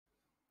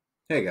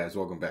Hey guys,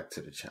 welcome back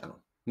to the channel.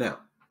 Now,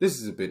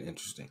 this is a bit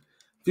interesting.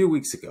 A few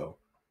weeks ago,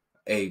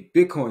 a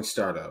Bitcoin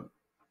startup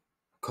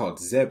called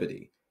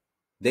Zebedee,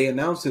 they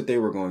announced that they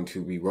were going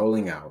to be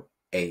rolling out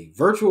a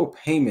virtual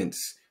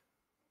payments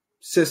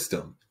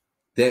system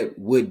that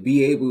would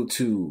be able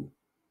to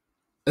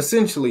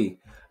essentially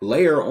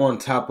layer on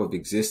top of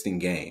existing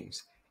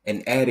games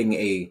and adding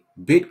a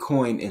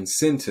Bitcoin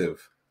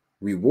incentive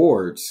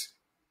rewards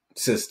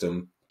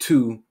system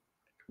to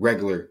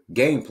regular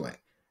gameplay.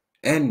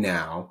 And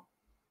now,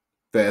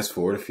 fast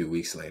forward a few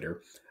weeks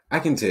later, I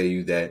can tell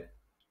you that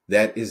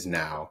that is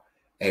now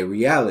a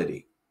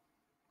reality.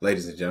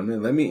 Ladies and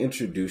gentlemen, let me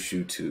introduce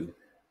you to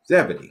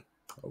Zebedee,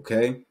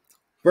 okay?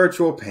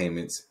 Virtual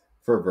payments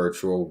for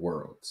virtual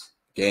worlds.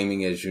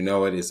 Gaming as you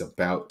know it is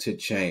about to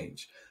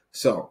change.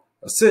 So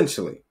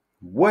essentially,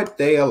 what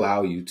they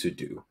allow you to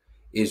do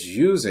is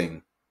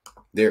using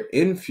their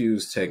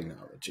Infuse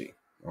technology,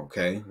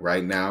 okay?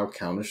 Right now,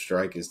 Counter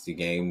Stike is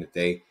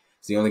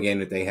it's the only game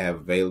that they have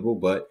available,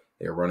 but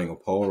they're running a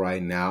poll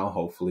right now.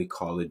 Hopefully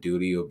Call of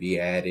Duty will be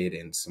added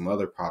and some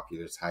other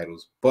popular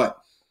titles. But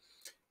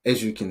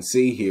as you can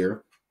see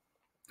here,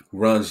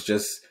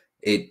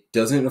 it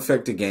doesn't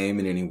affect the game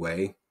in any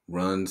way.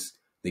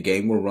 The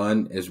game will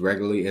run as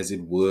regularly as it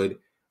would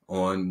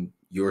on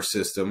your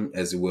system,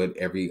 as it would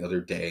every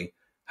other day.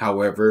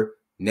 However,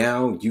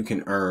 now you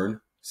can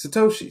earn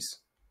Satoshis,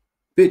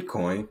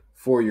 Bitcoin,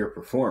 for your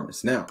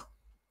performance. Now,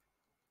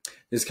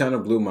 this kind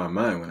of blew my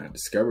mind when I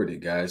discovered it,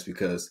 guys,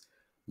 because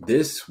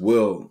this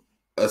will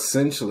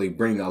essentially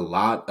bring a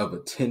lot of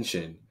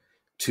attention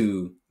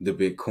to the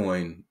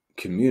Bitcoin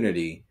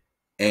community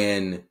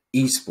and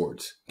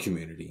esports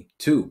community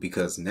too,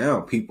 because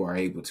now people are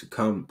able to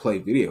come play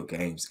video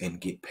games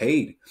and get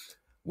paid,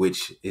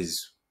 which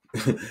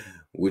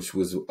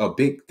was a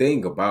big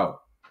thing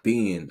about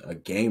being a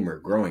gamer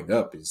growing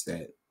up, is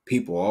that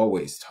people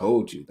always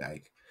told you,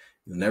 like,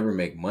 you'll never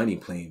make money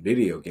playing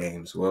video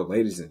games. Well,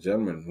 ladies and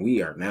gentlemen,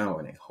 we are now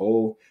in a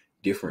whole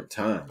different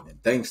time.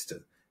 And thanks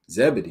to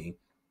Zebedee,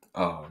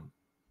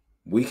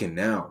 we can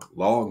now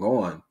log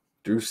on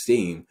through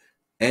Steam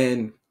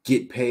and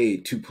get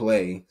paid to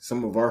play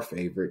some of our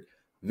favorite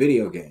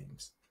video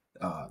games.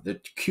 The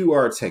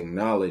QR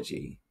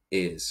technology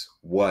is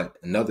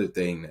another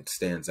thing that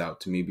stands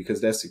out to me,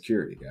 because that's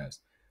security,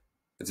 guys.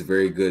 It's a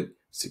very good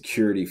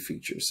security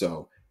feature.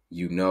 So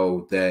you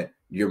know that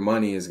your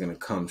money is going to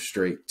come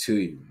straight to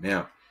you.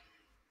 Now,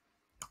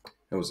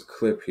 there was a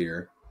clip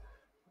here.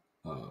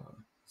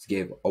 It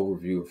gave an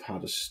overview of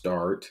how to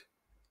start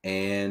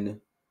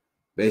and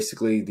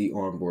basically the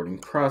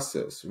onboarding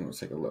process. We're going to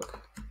take a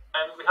look.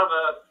 And we have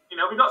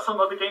we've got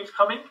some other games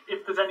coming.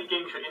 If there's any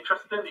games you're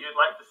interested in that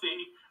you'd like to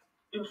see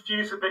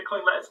infused with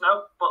Bitcoin, let us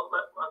know. But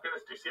I'm going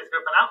to do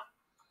CSGO for now.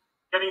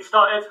 Getting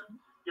started,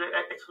 your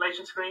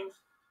explanation screens.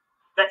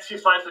 Next few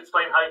slides will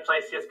explain how you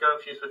play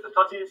CSGO infused with the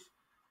Totties.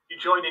 You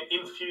join an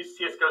infused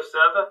CSGO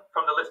server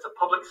from the list of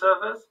public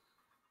servers.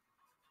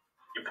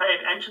 You pay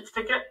an entrance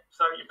ticket,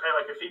 so you pay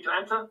like a fee to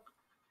enter.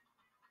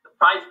 The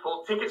prize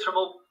pool, tickets from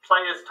all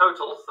players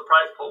totals, the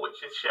prize pool, which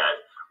is shared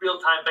real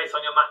time based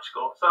on your match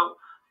score. So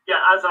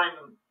yeah, as my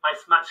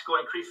match score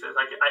increases,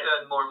 I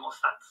earn more and more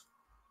stats.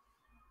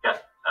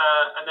 Yeah,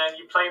 and then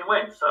you play and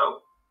win.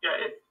 So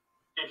yeah,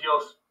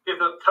 if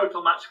the total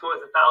match score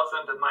is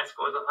 1,000 and my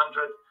score is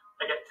 100,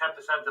 I get 10%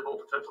 of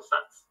all the total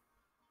stats,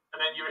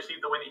 and then you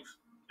receive the winnings.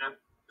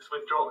 Just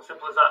withdraw.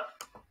 Simple as that.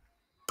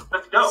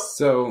 Let's go.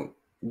 So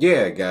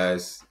yeah,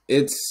 guys,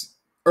 it's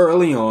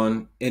early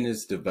on in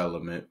its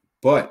development,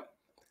 but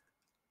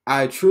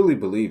I truly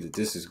believe that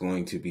this is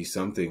going to be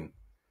something.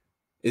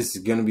 It's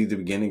going to be the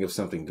beginning of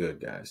something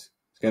good, guys.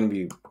 It's going to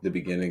be the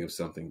beginning of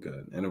something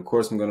good. And of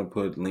course, I'm going to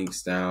put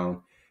links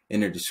down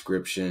in the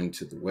description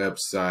to the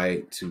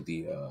website, to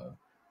the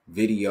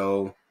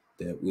video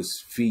that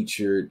was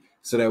featured,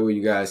 so that way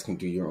you guys can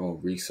do your own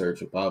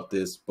research about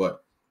this.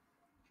 But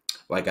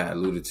like I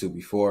alluded to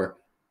before,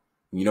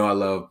 I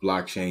love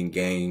blockchain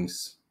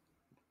games,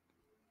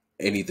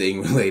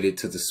 anything related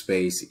to the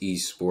space,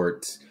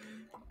 esports,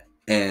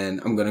 and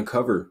I'm going to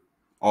cover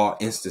all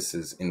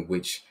instances in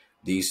which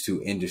these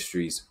two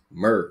industries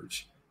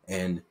merge.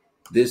 And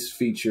this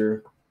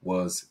feature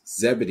was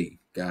Zebedee,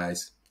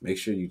 guys. Make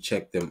sure you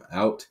check them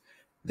out.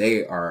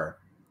 They are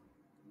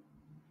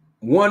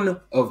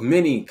one of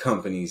many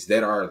companies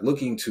that are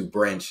looking to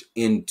branch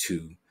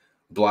into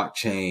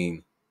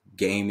blockchain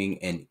gaming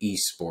and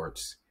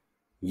esports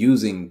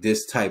using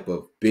this type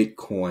of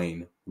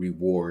Bitcoin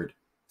reward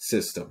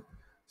system.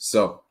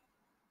 So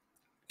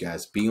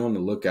guys, be on the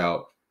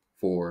lookout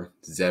for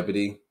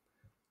Zebedee.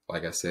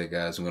 Like I said,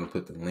 guys, I'm going to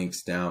put the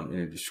links down in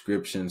the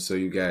description so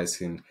you guys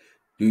can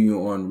do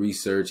your own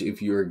research.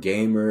 If you're a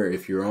gamer,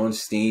 if you're on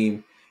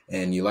Steam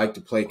and you like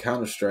to play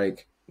Counter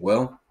Stike,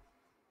 well,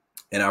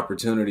 an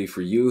opportunity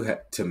for you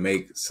to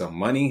make some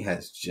money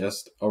has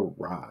just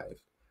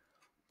arrived.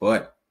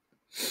 But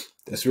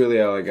that's really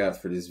all I got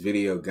for this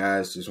video,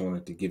 guys. Just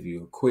wanted to give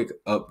you a quick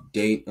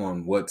update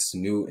on what's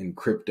new in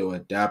crypto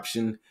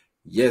adoption.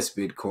 Yes,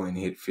 Bitcoin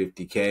hit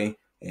 50K,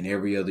 and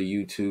every other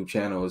YouTube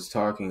channel is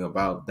talking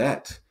about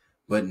that.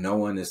 but no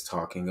one is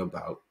talking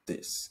about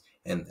this.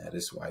 And that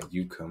is why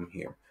you come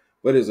here.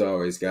 But as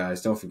always,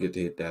 guys, don't forget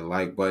to hit that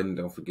like button.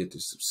 Don't forget to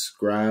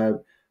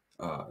subscribe.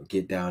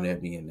 Get down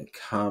at me in the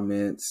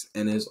comments.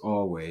 And as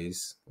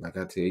always, like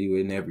I tell you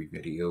in every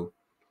video,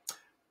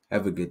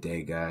 have a good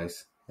day,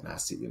 guys. And I'll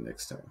see you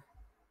next time.